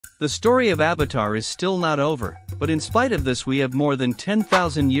The story of Avatar is still not over, but in spite of this we have more than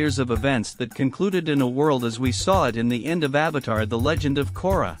 10,000 years of events that concluded in a world as we saw it in the end of Avatar: The Legend of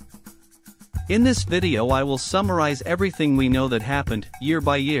Korra. In this video I will summarize everything we know that happened, year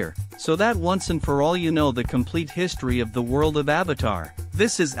by year, so that once and for all you know the complete history of the world of Avatar.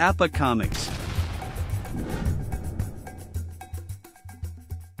 This is Appacomics.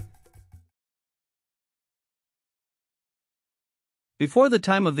 Before the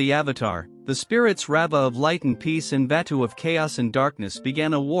time of the Avatar, the spirits Raava of light and peace and Vaatu of chaos and darkness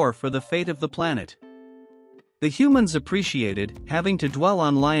began a war for the fate of the planet. The humans appreciated having to dwell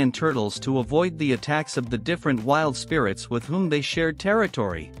on lion turtles to avoid the attacks of the different wild spirits with whom they shared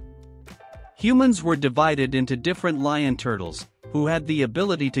territory. Humans were divided into different lion turtles, who had the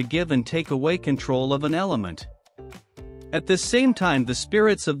ability to give and take away control of an element. At the same time, the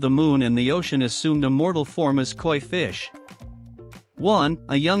spirits of the moon and the ocean assumed a mortal form as koi fish. Wan,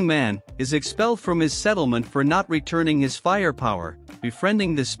 a young man, is expelled from his settlement for not returning his firepower,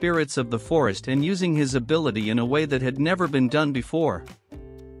 befriending the spirits of the forest and using his ability in a way that had never been done before.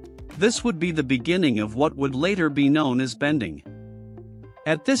 This would be the beginning of what would later be known as bending.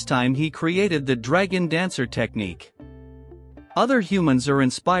 At this time he created the dragon dancer technique. Other humans are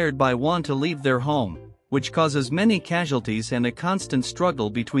inspired by Wan to leave their home, which causes many casualties and a constant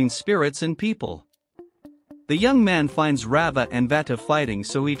struggle between spirits and people. The young man finds Raava and Vaatu fighting,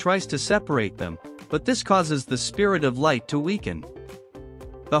 so he tries to separate them, but this causes the spirit of light to weaken.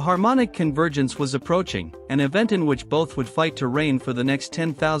 The harmonic convergence was approaching, an event in which both would fight to reign for the next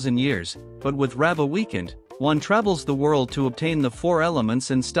 10,000 years, but with Raava weakened, Wan travels the world to obtain the four elements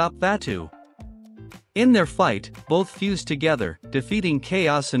and stop Vaatu. In their fight, both fuse together, defeating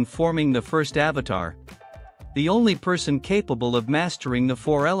chaos and forming the first Avatar, the only person capable of mastering the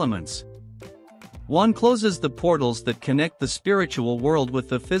four elements. Wan closes the portals that connect the spiritual world with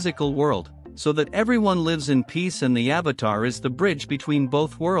the physical world, so that everyone lives in peace, and the Avatar is the bridge between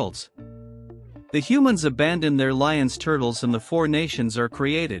both worlds. The humans abandon their lions, turtles, and the four nations are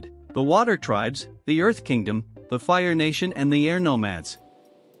created: the water tribes, the earth kingdom, the fire nation, and the air nomads.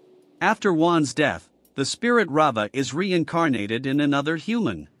 After Wan's death, the spirit Raava is reincarnated in another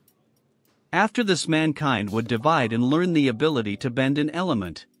human. After this, mankind would divide and learn the ability to bend an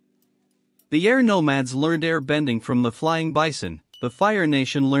element. The air nomads learned air bending from the flying bison, the fire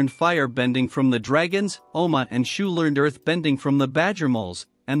nation learned fire bending from the dragons, Oma and Shu learned earth bending from the badger moles,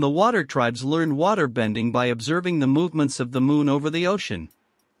 and the water tribes learned water bending by observing the movements of the moon over the ocean.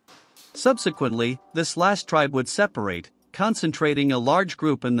 Subsequently, this last tribe would separate, concentrating a large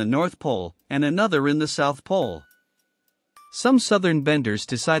group in the North Pole and another in the South Pole. Some southern benders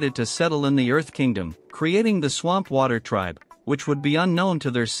decided to settle in the Earth Kingdom, creating the Swamp Water Tribe, which would be unknown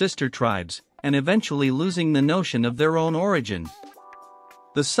to their sister tribes, and eventually losing the notion of their own origin.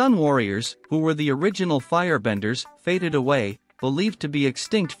 The Sun Warriors, who were the original firebenders, faded away, believed to be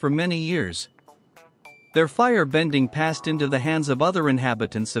extinct for many years. Their fire bending passed into the hands of other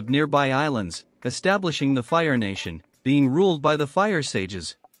inhabitants of nearby islands, establishing the Fire Nation, being ruled by the Fire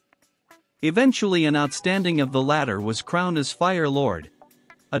Sages. Eventually, an outstanding of the latter was crowned as Fire Lord,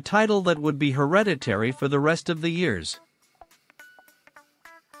 a title that would be hereditary for the rest of the years.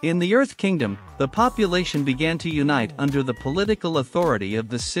 In the Earth Kingdom, the population began to unite under the political authority of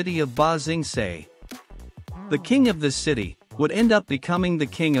the city of Ba Sing Se. The king of this city would end up becoming the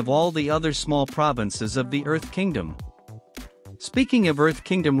king of all the other small provinces of the Earth Kingdom. Speaking of Earth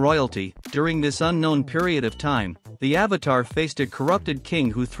Kingdom royalty, during this unknown period of time, the Avatar faced a corrupted king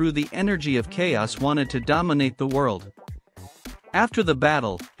who, through the energy of chaos, wanted to dominate the world. After the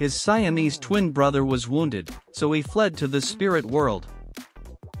battle, his Siamese twin brother was wounded, so he fled to the spirit world.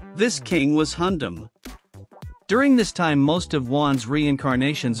 This king was Hundam. During this time, most of Wan's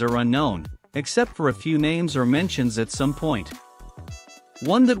reincarnations are unknown, except for a few names or mentions at some point.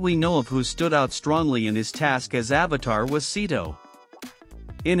 One that we know of who stood out strongly in his task as Avatar was Sito.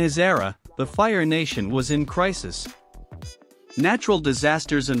 In his era, the Fire Nation was in crisis. Natural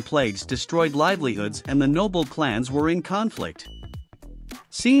disasters and plagues destroyed livelihoods, and the noble clans were in conflict.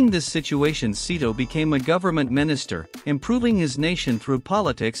 Seeing this situation, Sito became a government minister, improving his nation through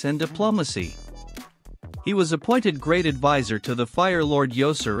politics and diplomacy. He was appointed great advisor to the Fire Lord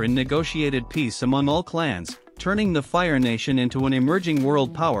Yosur and negotiated peace among all clans, turning the Fire Nation into an emerging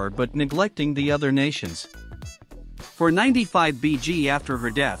world power but neglecting the other nations. For 95 BG, after her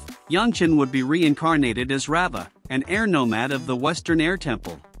death, Yangchen would be reincarnated as Raava, an air nomad of the Western Air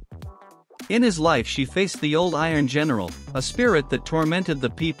Temple. In his life she faced the old Iron General, a spirit that tormented the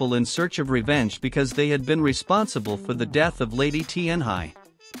people in search of revenge because they had been responsible for the death of Lady Tianhai.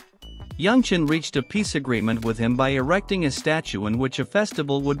 Yangchen reached a peace agreement with him by erecting a statue in which a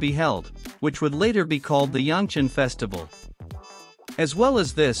festival would be held, which would later be called the Yangchen Festival. As well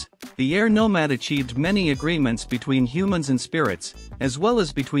as this, the air nomad achieved many agreements between humans and spirits, as well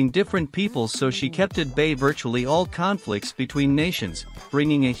as between different peoples, so she kept at bay virtually all conflicts between nations,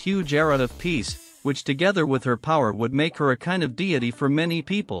 bringing a huge era of peace, which together with her power would make her a kind of deity for many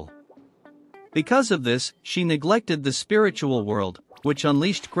people. Because of this, she neglected the spiritual world, which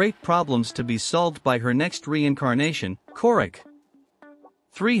unleashed great problems to be solved by her next reincarnation, Korra.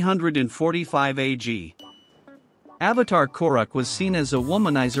 345 AG. Avatar Korra was seen as a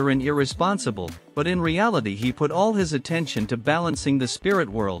womanizer and irresponsible, but in reality he put all his attention to balancing the spirit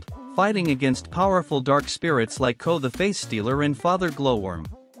world, fighting against powerful dark spirits like Ko the Face Stealer and Father Glowworm.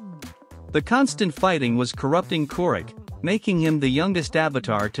 The constant fighting was corrupting Korra, making him the youngest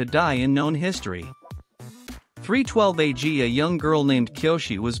avatar to die in known history. 312 AG. A young girl named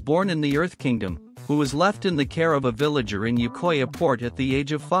Kyoshi was born in the Earth Kingdom, who was left in the care of a villager in Yokoya port at the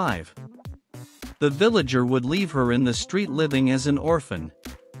age of 5. The villager would leave her in the street living as an orphan.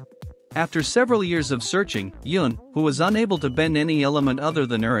 After several years of searching, Yun, who was unable to bend any element other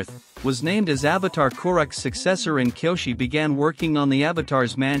than earth, was named as Avatar Korra's successor, and Kyoshi began working on the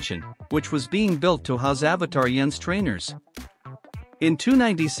Avatar's mansion, which was being built to house Avatar Yun's trainers. In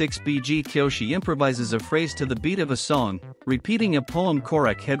 296 BG, Kyoshi improvises a phrase to the beat of a song, repeating a poem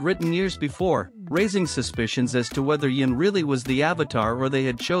Korra had written years before, raising suspicions as to whether Yun really was the Avatar or they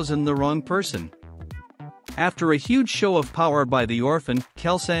had chosen the wrong person. After a huge show of power by the orphan,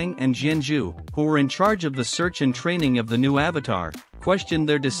 Kelsang and Jianzhu, who were in charge of the search and training of the new Avatar, questioned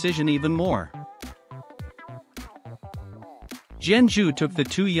their decision even more. Jianzhu took the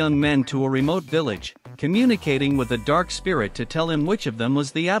two young men to a remote village, communicating with a dark spirit to tell him which of them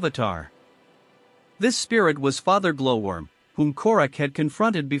was the Avatar. This spirit was Father Glowworm, whom Korra had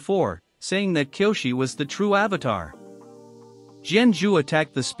confronted before, saying that Kyoshi was the true Avatar. Jianzhu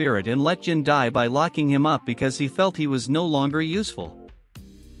attacked the spirit and let Jin die by locking him up because he felt he was no longer useful.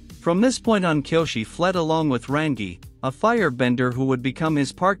 From this point on, Kyoshi fled along with Rangi, a firebender who would become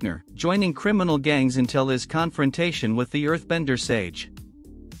his partner, joining criminal gangs until his confrontation with the Earthbender sage.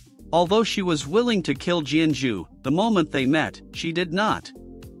 Although she was willing to kill Jianzhu the moment they met, she did not.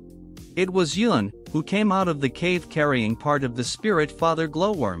 It was Yun who came out of the cave carrying part of the spirit Father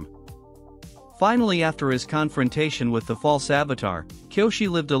Glowworm. Finally, after his confrontation with the false avatar, Kyoshi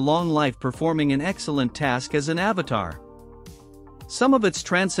lived a long life performing an excellent task as an avatar. Some of its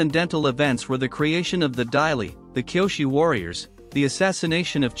transcendental events were the creation of the Daili, the Kyoshi warriors, the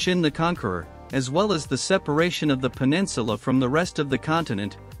assassination of Qin the Conqueror, as well as the separation of the peninsula from the rest of the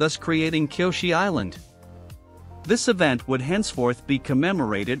continent, thus creating Kyoshi Island. This event would henceforth be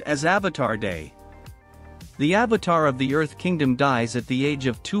commemorated as Avatar Day. The Avatar of the Earth Kingdom dies at the age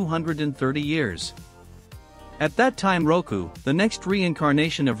of 230 years. At that time, Roku, the next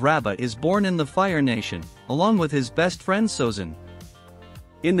reincarnation of Raava, is born in the Fire Nation, along with his best friend Sozin.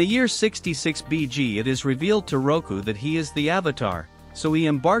 In the year 66 BG, it is revealed to Roku that he is the Avatar, so he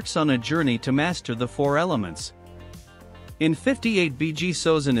embarks on a journey to master the four elements. In 58 BG,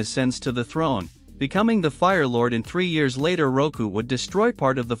 Sozin ascends to the throne, becoming the Fire Lord, and 3 years later Roku would destroy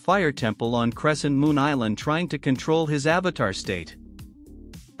part of the Fire Temple on Crescent Moon Island, trying to control his Avatar state.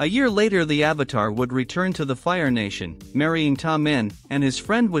 A year later the Avatar would return to the Fire Nation, marrying Ta Min, and his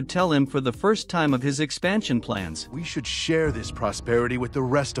friend would tell him for the first time of his expansion plans. We should share this prosperity with the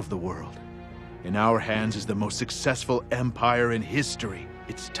rest of the world. In our hands is the most successful empire in history.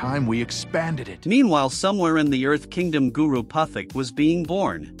 It's time we expanded it. Meanwhile, somewhere in the Earth Kingdom, Guru Puthik was being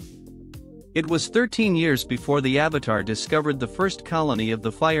born. It was 13 years before the Avatar discovered the first colony of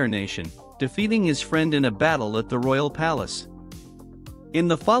the Fire Nation, defeating his friend in a battle at the Royal Palace. In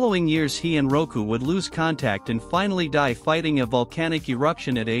the following years he and Roku would lose contact and finally die fighting a volcanic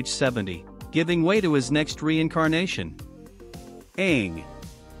eruption at age 70, giving way to his next reincarnation. Aang.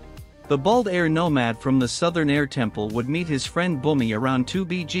 The bald air nomad from the Southern Air Temple would meet his friend Bumi around 2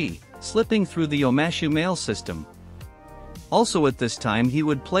 BG, slipping through the Omashu mail system. Also at this time he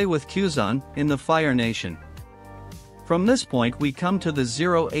would play with Kuzan in the Fire Nation. From this point we come to the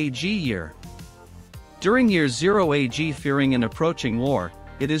 0 AG year. During year 0 AG, fearing an approaching war,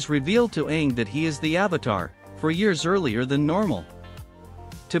 it is revealed to Aang that he is the Avatar, 4 years earlier than normal.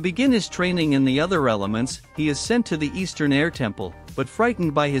 To begin his training in the other elements, he is sent to the Eastern Air Temple, but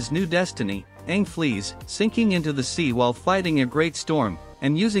frightened by his new destiny, Aang flees, sinking into the sea while fighting a great storm,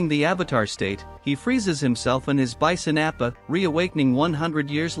 and using the Avatar state, he freezes himself in his bison Appa, reawakening 100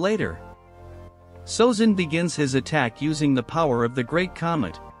 years later. Sozin begins his attack using the power of the Great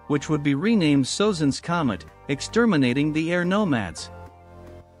Comet, which would be renamed Sozin's Comet, exterminating the air nomads.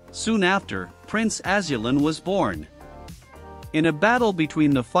 Soon after, Prince Azulon was born. In a battle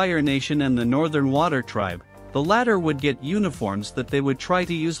between the Fire Nation and the Northern Water Tribe, the latter would get uniforms that they would try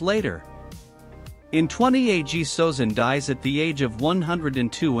to use later. In 20 AG, Sozin dies at the age of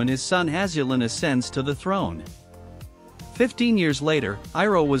 102 and his son Azulon ascends to the throne. 15 years later,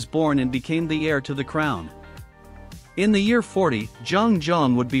 Iroh was born and became the heir to the crown. In the year 40,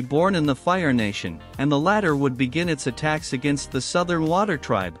 Zhang would be born in the Fire Nation, and the latter would begin its attacks against the Southern Water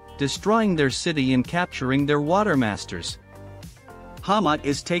Tribe, destroying their city and capturing their water masters. Hamut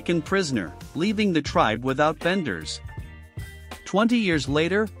is taken prisoner, leaving the tribe without benders. 20 years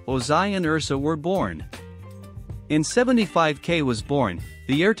later, Ozai and Ursa were born. In 75 K was born,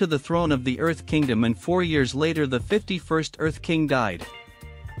 the heir to the throne of the Earth Kingdom, and 4 years later the 51st Earth King died.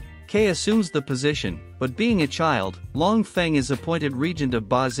 K assumes the position, but being a child, Long Feng is appointed regent of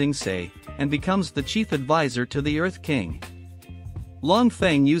Ba Xingse, and becomes the chief advisor to the Earth King. Long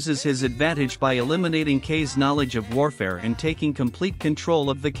Feng uses his advantage by eliminating K's knowledge of warfare and taking complete control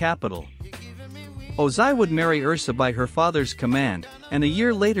of the capital. Ozai would marry Ursa by her father's command, and a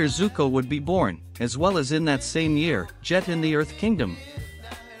year later Zuko would be born, as well as in that same year, Jet in the Earth Kingdom.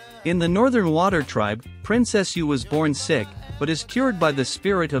 In the Northern Water Tribe, Princess Yu was born sick, but is cured by the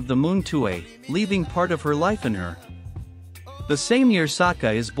spirit of the Moon Tue, leaving part of her life in her. The same year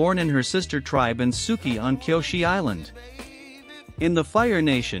Sokka is born in her sister tribe and Suki on Kyoshi Island. In the Fire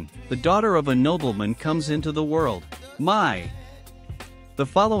Nation, the daughter of a nobleman comes into the world. The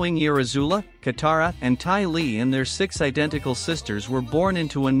following year Azula, Katara, and Ty Lee and their 6 identical sisters were born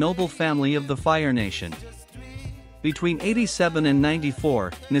into a noble family of the Fire Nation. Between 87 and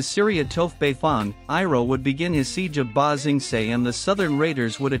 94, Nasiria Toph Beifong, Iroh would begin his siege of Ba Xingse and the Southern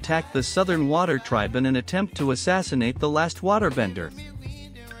Raiders would attack the Southern Water Tribe in an attempt to assassinate the last waterbender.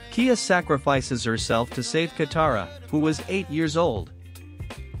 Kia sacrifices herself to save Katara, who was 8 years old.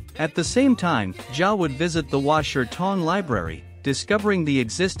 At the same time, Zhao would visit the Wa Shi Tong library, discovering the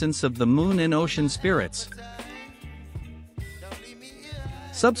existence of the moon and ocean spirits.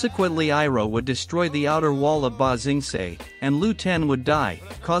 Subsequently Iroh would destroy the outer wall of Ba Xingse, and Lu Ten would die,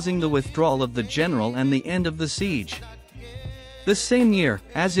 causing the withdrawal of the general and the end of the siege. This same year,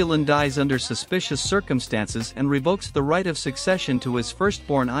 Azulon dies under suspicious circumstances and revokes the right of succession to his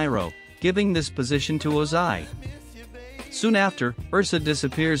firstborn Iroh, giving this position to Ozai. Soon after, Ursa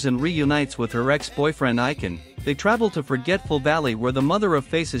disappears and reunites with her ex-boyfriend Icon. They travel to Forgetful Valley where the Mother of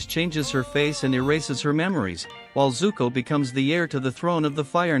Faces changes her face and erases her memories, while Zuko becomes the heir to the throne of the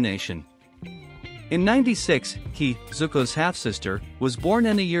Fire Nation. In 96, Ki, Zuko's half-sister, was born,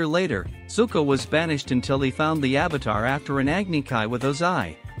 and a year later, Zuko was banished until he found the Avatar after an Agni Kai with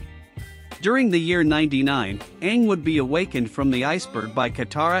Ozai. During the year 99, Aang would be awakened from the iceberg by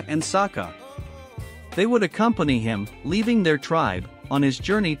Katara and Sokka. They would accompany him, leaving their tribe, on his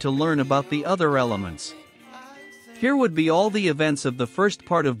journey to learn about the other elements. Here would be all the events of the first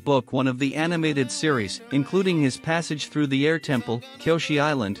part of Book 1 of the animated series, including his passage through the Air Temple, Kyoshi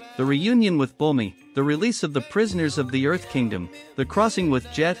Island, the reunion with Bumi, the release of the prisoners of the Earth Kingdom, the crossing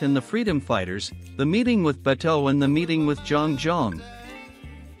with Jet and the Freedom Fighters, the meeting with Bato and the meeting with Zhang.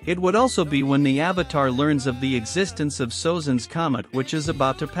 It would also be when the Avatar learns of the existence of Sozin's comet, which is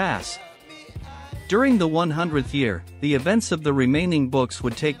about to pass. During the 100th year, the events of the remaining books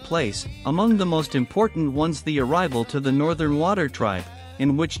would take place, among the most important ones the arrival to the Northern Water Tribe,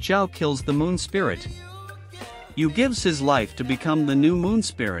 in which Zhao kills the Moon Spirit. Yu gives his life to become the new Moon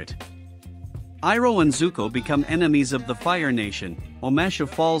Spirit. Iroh and Zuko become enemies of the Fire Nation, Omasha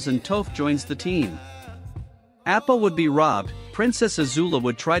falls and Toph joins the team. Appa would be robbed, Princess Azula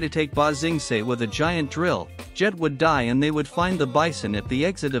would try to take Ba Xingse with a giant drill, Jet would die and they would find the bison at the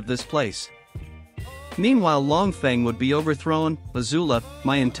exit of this place. Meanwhile Long Feng would be overthrown, Azula,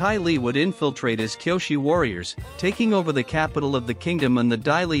 Mai and Ty Lee would infiltrate as Kyoshi warriors, taking over the capital of the kingdom, and the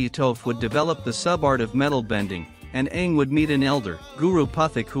Dai Li Toph would develop the sub-art of metal bending, and Aang would meet an elder, Guru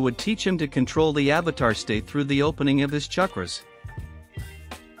Pathik, who would teach him to control the Avatar state through the opening of his chakras.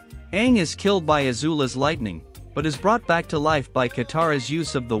 Aang is killed by Azula's lightning, but is brought back to life by Katara's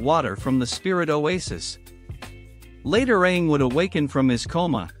use of the water from the spirit oasis. Later Aang would awaken from his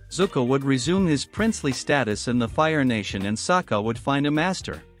coma, Zuko would resume his princely status in the Fire Nation, and Sokka would find a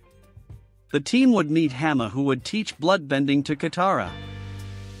master. The team would meet Hama, who would teach bloodbending to Katara.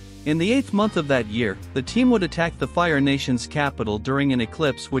 In the 8th month of that year, the team would attack the Fire Nation's capital during an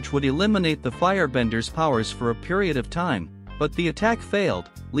eclipse which would eliminate the Firebenders' powers for a period of time, but the attack failed,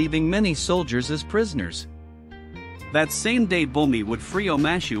 leaving many soldiers as prisoners. That same day Bumi would free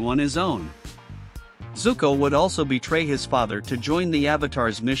Omashu on his own. Zuko would also betray his father to join the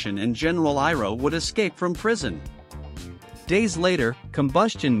Avatar's mission, and General Iroh would escape from prison. Days later,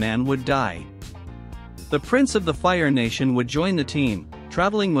 Combustion Man would die. The Prince of the Fire Nation would join the team,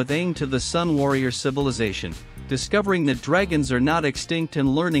 traveling with Aang to the Sun Warrior civilization, discovering that dragons are not extinct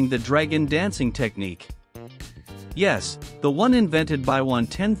and learning the dragon dancing technique. Yes, the one invented by Wan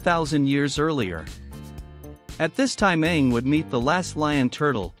 10,000 years earlier. At this time Aang would meet the last lion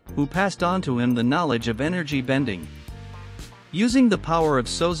turtle, who passed on to him the knowledge of energy bending. Using the power of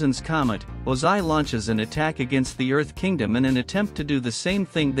Sozon's comet, Ozai launches an attack against the Earth Kingdom in an attempt to do the same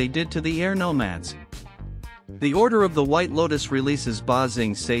thing they did to the air nomads. The Order of the White Lotus releases Ba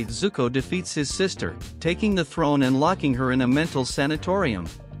Xing Se. Zuko defeats his sister, taking the throne and locking her in a mental sanatorium.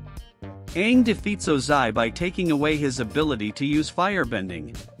 Aang defeats Ozai by taking away his ability to use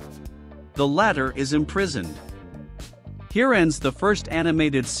firebending. The latter is imprisoned. Here ends the first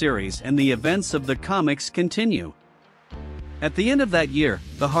animated series and the events of the comics continue. At the end of that year,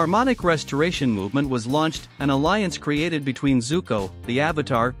 the Harmonic Restoration Movement was launched, an alliance created between Zuko, the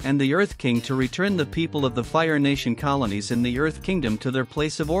Avatar, and the Earth King to return the people of the Fire Nation colonies in the Earth Kingdom to their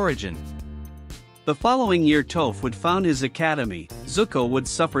place of origin. The following year Toph would found his academy. Zuko would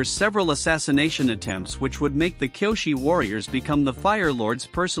suffer several assassination attempts which would make the Kyoshi warriors become the Fire Lord's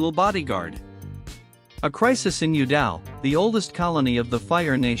personal bodyguard. A crisis in Yudao, the oldest colony of the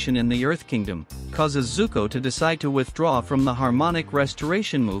Fire Nation in the Earth Kingdom, causes Zuko to decide to withdraw from the Harmonic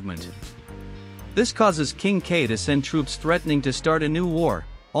Restoration Movement. This causes King K to send troops threatening to start a new war,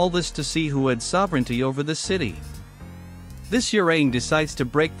 all this to see who had sovereignty over the city. This year Aang decides to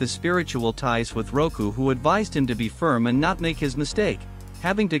break the spiritual ties with Roku, who advised him to be firm and not make his mistake,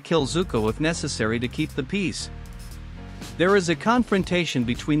 having to kill Zuko if necessary to keep the peace. There is a confrontation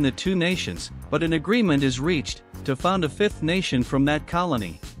between the two nations, but an agreement is reached to found a fifth nation from that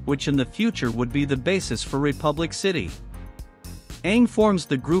colony, which in the future would be the basis for Republic City. Aang forms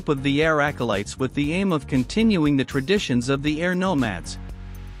the group of the Air Acolytes with the aim of continuing the traditions of the Air Nomads.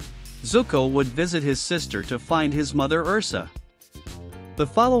 Zuko would visit his sister to find his mother Ursa. The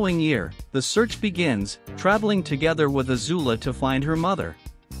following year, the search begins, traveling together with Azula to find her mother.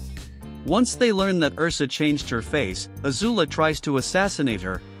 Once they learn that Ursa changed her face, Azula tries to assassinate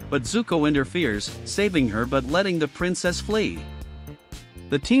her, but Zuko interferes, saving her but letting the princess flee.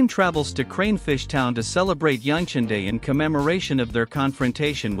 The team travels to Cranefish Town to celebrate Yangchen Day in commemoration of their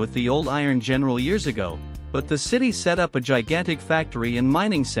confrontation with the old Iron General years ago, but the city set up a gigantic factory and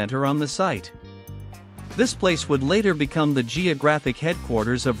mining center on the site. This place would later become the geographic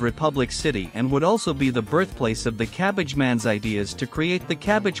headquarters of Republic City and would also be the birthplace of the Cabbage Man's ideas to create the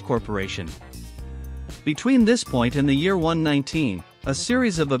Cabbage Corporation. Between this point and the year 119, a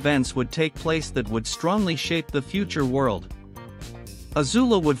series of events would take place that would strongly shape the future world.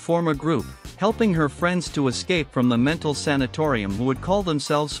 Azula would form a group, helping her friends to escape from the mental sanatorium, who would call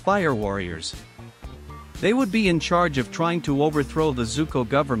themselves Fire Warriors. They would be in charge of trying to overthrow the Zuko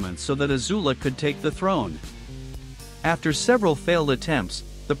government so that Azula could take the throne. After several failed attempts,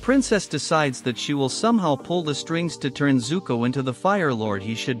 the princess decides that she will somehow pull the strings to turn Zuko into the Fire Lord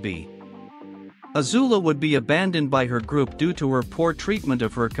he should be. Azula would be abandoned by her group due to her poor treatment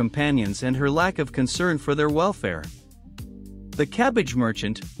of her companions and her lack of concern for their welfare. The Cabbage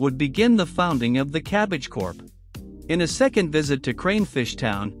Merchant would begin the founding of the Cabbage Corp. In a second visit to Cranefish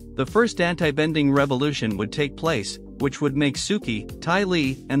Town, the first anti-bending revolution would take place, which would make Suki, Ty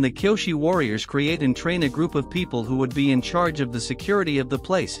Lee, and the Kyoshi warriors create and train a group of people who would be in charge of the security of the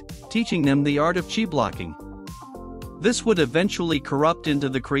place, teaching them the art of chi blocking. This would eventually corrupt into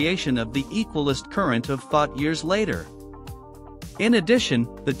the creation of the Equalist Current of Thought years later. In addition,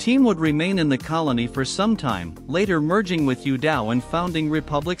 the team would remain in the colony for some time, later merging with Yudao and founding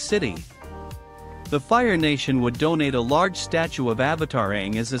Republic City. The Fire Nation would donate a large statue of Avatar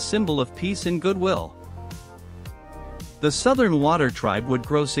Aang as a symbol of peace and goodwill. The Southern Water Tribe would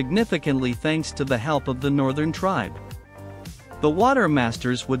grow significantly thanks to the help of the Northern Tribe. The Water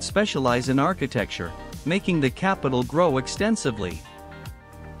Masters would specialize in architecture, making the capital grow extensively.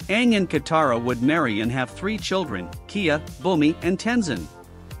 Aang and Katara would marry and have 3 children, Kia, Bumi, and Tenzin.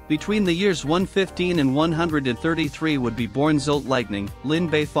 Between the years 115 and 133 would be born Zolt Lightning, Lin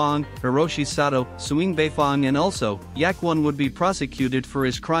Beifong, Hiroshi Sato, Suing Beifong, and also, Yak One would be prosecuted for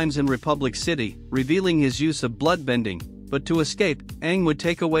his crimes in Republic City, revealing his use of bloodbending, but to escape, Aang would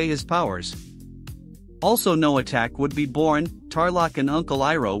take away his powers. Also No Attack would be born, Tarlok and Uncle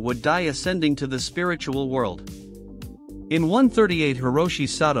Iroh would die ascending to the spiritual world. In 138 Hiroshi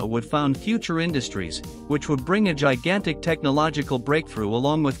Sato would found Future Industries, which would bring a gigantic technological breakthrough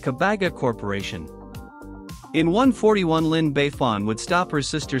along with Kabaga Corporation. In 141 Lin Beifong would stop her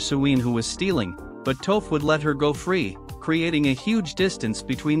sister Suin, who was stealing, but Toph would let her go free, creating a huge distance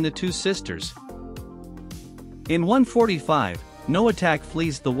between the two sisters. In 145, Noatak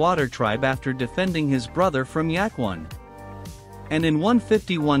flees the Water Tribe after defending his brother from Yakwan. And in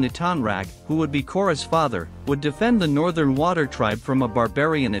 151 Itanrak, who would be Korra's father, would defend the Northern Water Tribe from a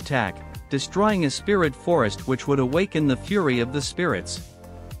barbarian attack, destroying a spirit forest which would awaken the fury of the spirits.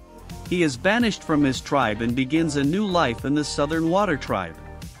 He is banished from his tribe and begins a new life in the Southern Water Tribe.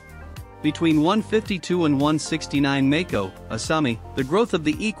 Between 152 and 169 Mako, Asami, the growth of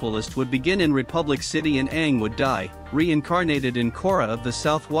the Equalist would begin in Republic City and Aang would die, reincarnated in Korra of the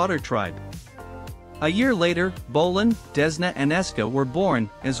South Water Tribe. A year later, Bolin, Desna and Eska were born,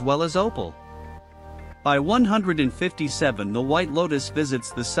 as well as Opal. By 157 the White Lotus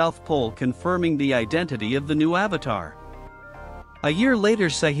visits the South Pole confirming the identity of the new Avatar. A year later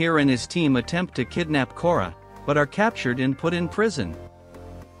Sahir and his team attempt to kidnap Korra, but are captured and put in prison.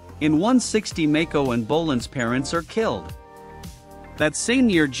 In 160 Mako and Bolin's parents are killed. That same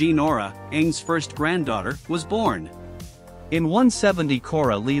year Jinora, Aang's first granddaughter, was born. In 170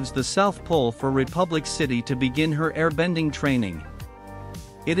 Korra leaves the South Pole for Republic City to begin her airbending training.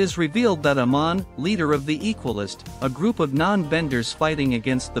 It is revealed that Amon, leader of the Equalist, a group of non-benders fighting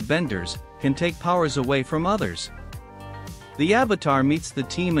against the benders, can take powers away from others. The Avatar meets the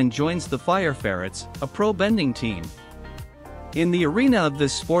team and joins the Fire Ferrets, a pro-bending team. In the arena of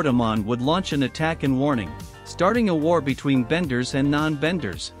this sport Amon would launch an attack and warning, starting a war between benders and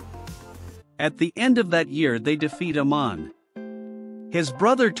non-benders. At the end of that year they defeat Amon. His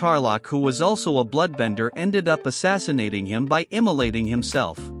brother Tarlok, who was also a bloodbender, ended up assassinating him by immolating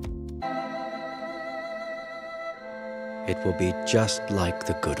himself. It will be just like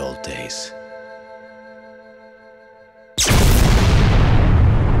the good old days.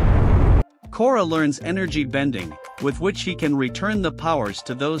 Korra learns energy bending, with which he can return the powers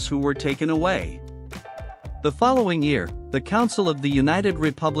to those who were taken away. The following year, the Council of the United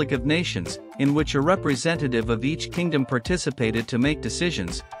Republic of Nations, in which a representative of each kingdom participated to make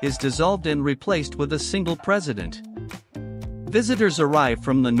decisions, is dissolved and replaced with a single president. Visitors arrive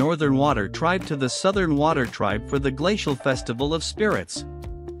from the Northern Water Tribe to the Southern Water Tribe for the Glacial Festival of Spirits.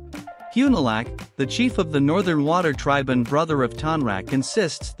 Hunalak, the chief of the Northern Water Tribe and brother of Tonrak,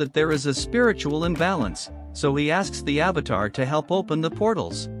 insists that there is a spiritual imbalance, so he asks the Avatar to help open the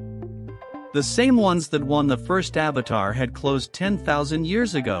portals. The same ones that won the first Avatar had closed 10,000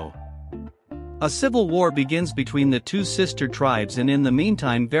 years ago. A civil war begins between the two sister tribes, and in the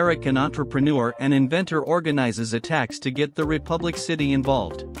meantime Varric, an entrepreneur and inventor, organizes attacks to get the Republic City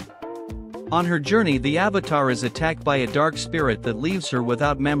involved. On her journey the Avatar is attacked by a dark spirit that leaves her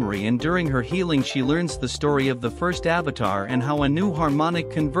without memory, and during her healing she learns the story of the first Avatar and how a new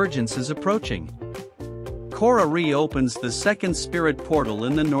harmonic convergence is approaching. Korra reopens the second spirit portal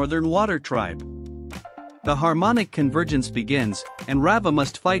in the Northern Water Tribe. The harmonic convergence begins, and Raava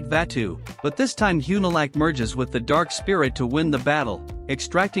must fight Vaatu, but this time Hunalak merges with the dark spirit to win the battle,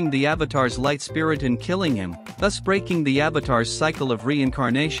 extracting the Avatar's light spirit and killing him, thus breaking the Avatar's cycle of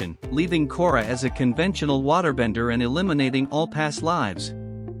reincarnation, leaving Korra as a conventional waterbender and eliminating all past lives.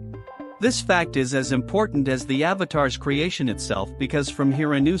 This fact is as important as the Avatar's creation itself, because from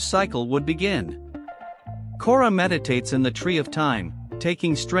here a new cycle would begin. Korra meditates in the Tree of Time,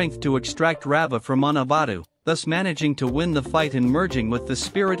 taking strength to extract Raava from Vaatu, thus managing to win the fight and merging with the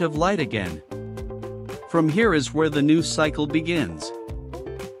Spirit of Light again. From here is where the new cycle begins.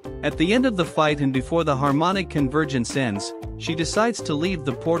 At the end of the fight and before the harmonic convergence ends, she decides to leave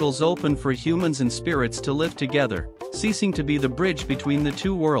the portals open for humans and spirits to live together, ceasing to be the bridge between the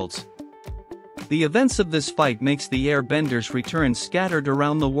two worlds. The events of this fight makes the airbenders return scattered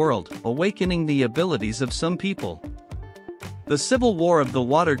around the world, awakening the abilities of some people. The civil war of the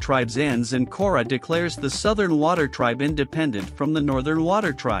Water Tribes ends and Korra declares the Southern Water Tribe independent from the Northern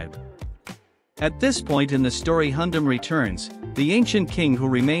Water Tribe. At this point in the story Hundam returns, the ancient king who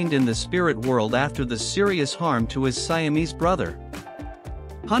remained in the spirit world after the serious harm to his Siamese brother.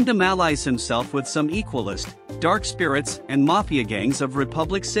 Hundam allies himself with some Equalist, dark spirits and mafia gangs of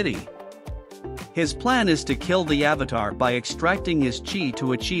Republic City. His plan is to kill the Avatar by extracting his chi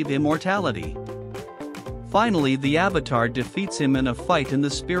to achieve immortality. Finally, the Avatar defeats him in a fight in the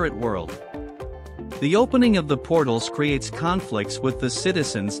spirit world. The opening of the portals creates conflicts with the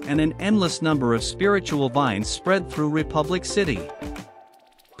citizens and an endless number of spiritual vines spread through Republic City.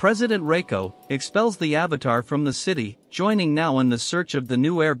 President Reiko expels the Avatar from the city, joining now in the search of the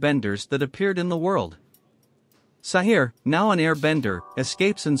new airbenders that appeared in the world. Sahir, now an airbender,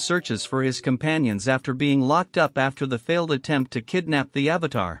 escapes and searches for his companions after being locked up after the failed attempt to kidnap the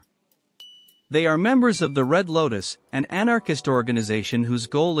Avatar. They are members of the Red Lotus, an anarchist organization whose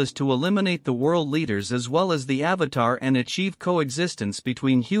goal is to eliminate the world leaders as well as the Avatar and achieve coexistence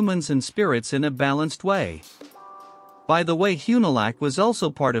between humans and spirits in a balanced way. By the way, Hunalak was also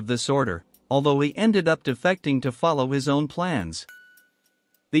part of this order, although he ended up defecting to follow his own plans.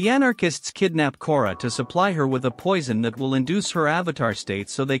 The anarchists kidnap Korra to supply her with a poison that will induce her avatar state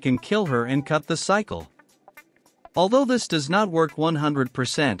so they can kill her and cut the cycle. Although this does not work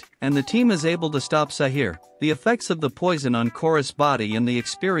 100%, and the team is able to stop Sahir, the effects of the poison on Korra's body and the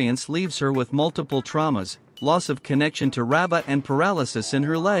experience leaves her with multiple traumas, loss of connection to Raava and paralysis in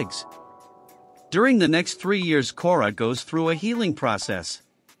her legs. During the next 3 years, Korra goes through a healing process.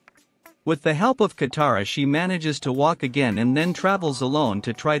 With the help of Katara, she manages to walk again and then travels alone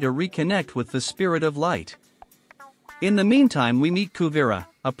to try to reconnect with the spirit of light. In the meantime, we meet Kuvira,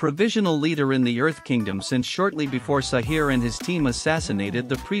 a provisional leader in the Earth Kingdom since shortly before Sahir and his team assassinated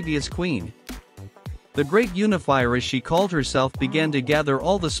the previous queen. The Great Unifier, as she called herself, began to gather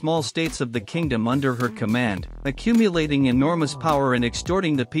all the small states of the kingdom under her command, accumulating enormous power and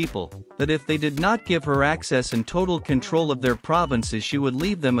extorting the people, that if they did not give her access and total control of their provinces, she would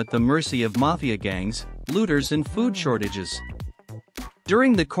leave them at the mercy of mafia gangs, looters and food shortages.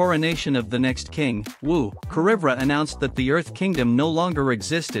 During the coronation of the next king, Wu, Karivra announced that the Earth Kingdom no longer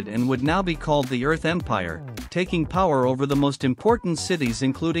existed and would now be called the Earth Empire, taking power over the most important cities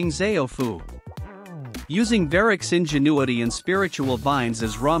including Zaofu. Using Varric's ingenuity and spiritual vines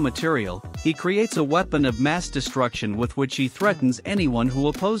as raw material, he creates a weapon of mass destruction with which he threatens anyone who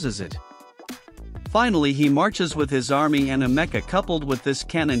opposes it. Finally, he marches with his army and a mecha coupled with this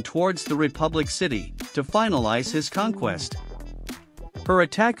cannon towards the Republic City, to finalize his conquest. Her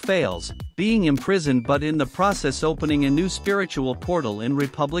attack fails, being imprisoned, but in the process opening a new spiritual portal in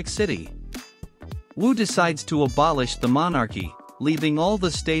Republic City. Wu decides to abolish the monarchy, leaving all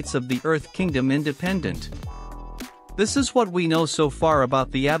the states of the Earth Kingdom independent. This is what we know so far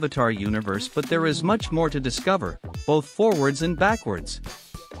about the Avatar universe, but there is much more to discover, both forwards and backwards.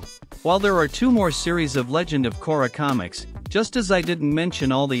 While there are 2 more series of Legend of Korra comics, just as I didn't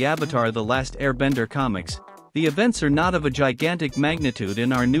mention all the Avatar The Last Airbender comics, the events are not of a gigantic magnitude,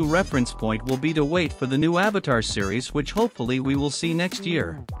 and our new reference point will be to wait for the new Avatar series, which hopefully we will see next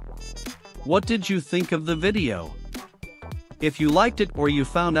year. What did you think of the video? If you liked it or you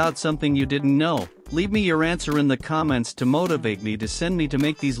found out something you didn't know, leave me your answer in the comments to motivate me to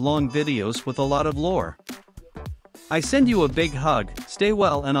make these long videos with a lot of lore. I send you a big hug, stay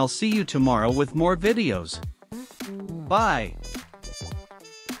well, and I'll see you tomorrow with more videos. Bye.